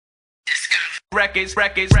Records.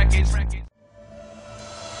 Open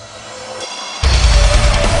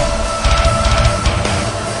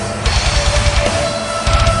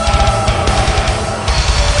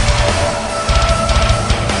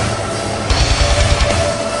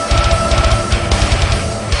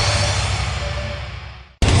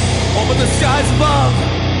the skies above.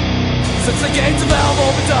 Since the gates of hell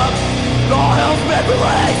opened up, all hell's been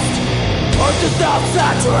released. Earth is now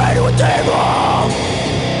saturated with evil.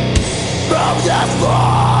 From this fall,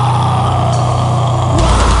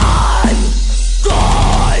 I'm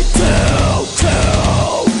going to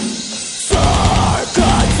kill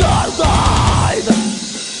circuits alive.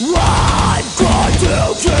 I'm going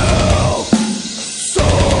to kill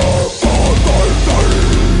circuits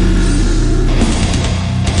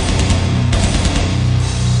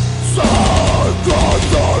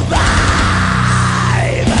alive.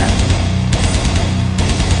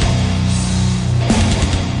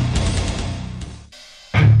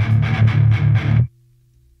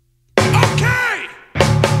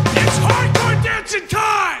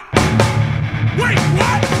 Time! Wait,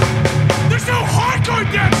 what? There's no hardcore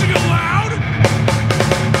dancing allowed?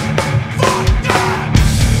 Fuck that!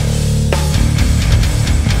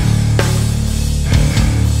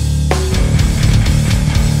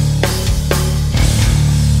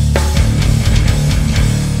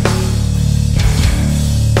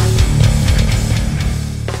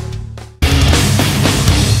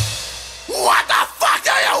 What the fuck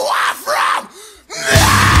do you want from me?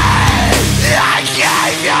 I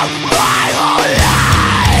gave you my whole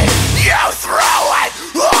life. You threw it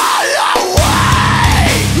all away.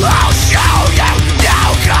 I'll show you no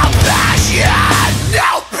compassion, no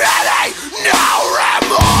pity, no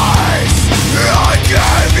remorse. I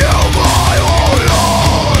gave you my whole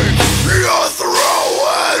life. You threw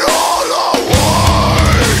it all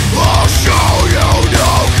away. I'll show you no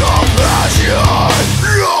compassion,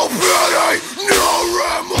 no pity, no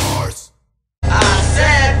remorse. I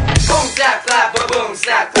said, boom, snap, clap, boom,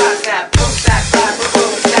 snap, clap, snap, boom, snap, clap,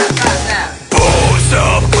 boom, snap, clap, snap. Boom,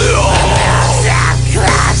 snap, clap. Snap,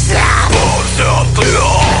 clap, snap. Boom, snap,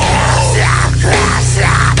 clap. Snap, clap,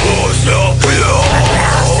 snap. Boom, snap, clap.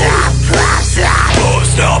 Snap, clap, snap. Boom,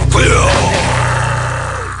 snap, clap.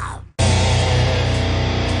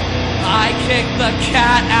 I kicked the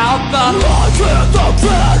cat out the I kicked the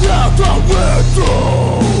cat out the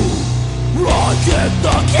window. I kicked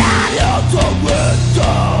the cat out the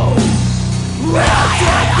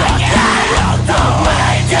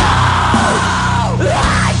window. I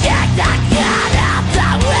kicked the cat out the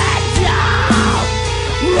window.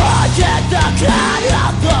 I kicked the cat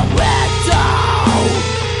out the